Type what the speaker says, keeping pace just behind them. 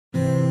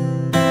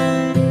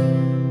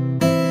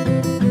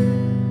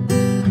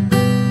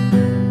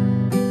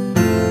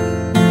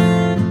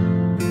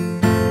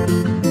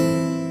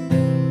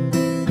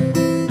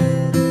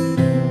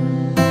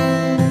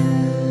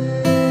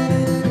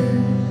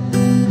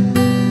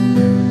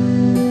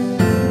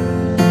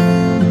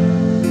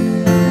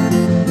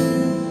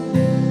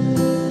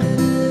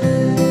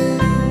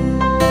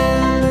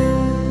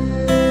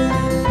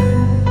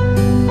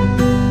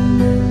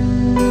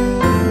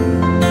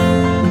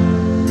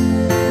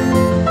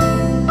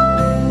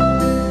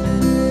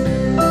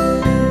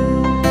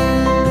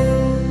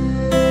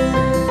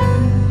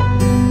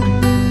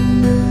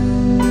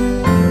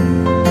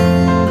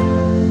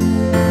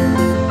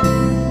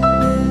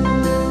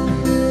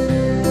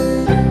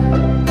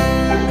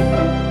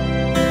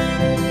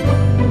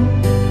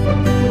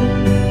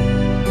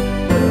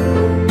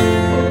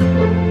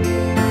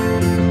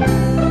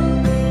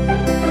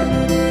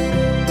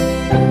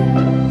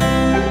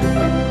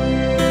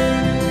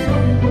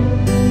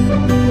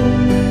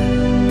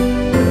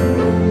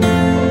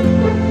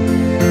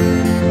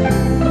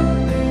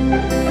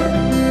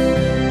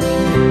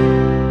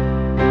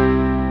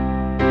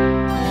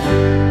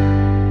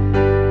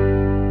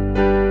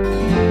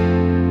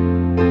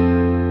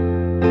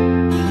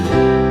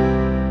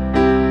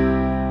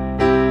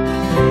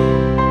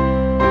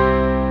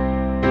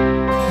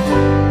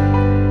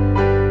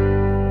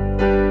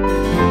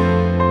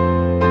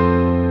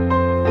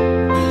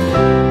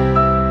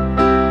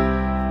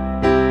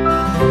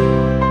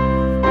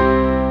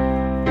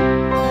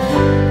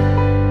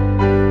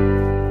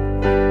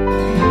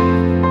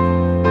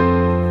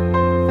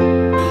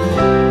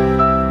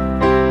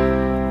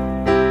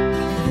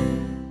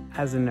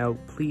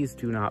please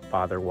do not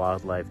bother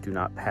wildlife, do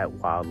not pet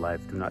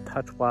wildlife, do not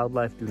touch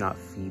wildlife, do not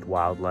feed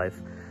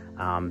wildlife.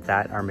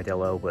 That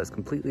armadillo was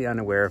completely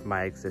unaware of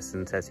my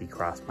existence as he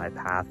crossed my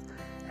path,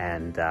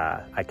 and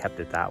I kept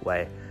it that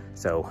way.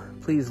 So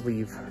please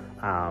leave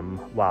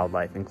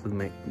wildlife,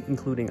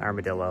 including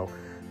armadillo,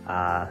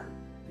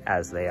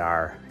 as they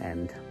are,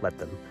 and let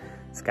them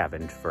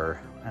scavenge for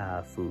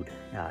food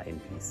in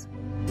peace.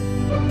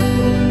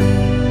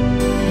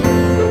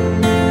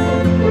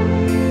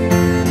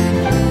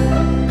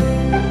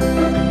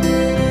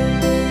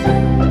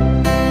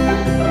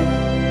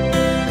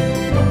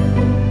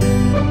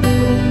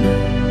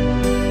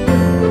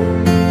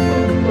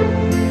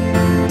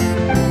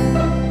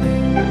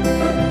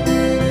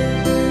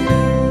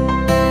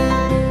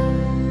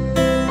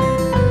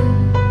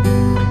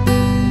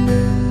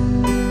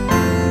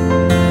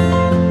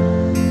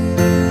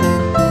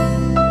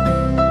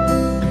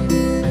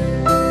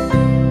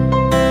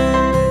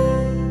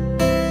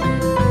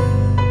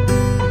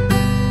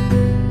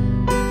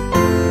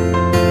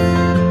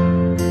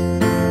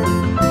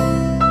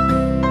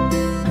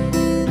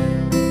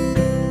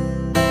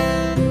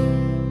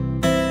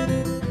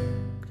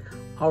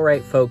 All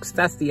right, folks,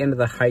 that's the end of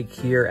the hike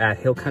here at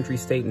Hill Country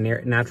State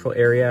Natural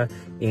Area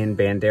in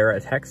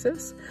Bandera,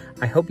 Texas.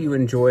 I hope you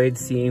enjoyed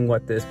seeing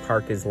what this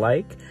park is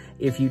like.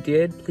 If you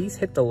did, please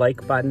hit the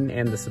like button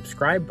and the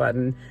subscribe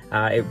button.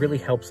 It really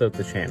helps out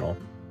the channel.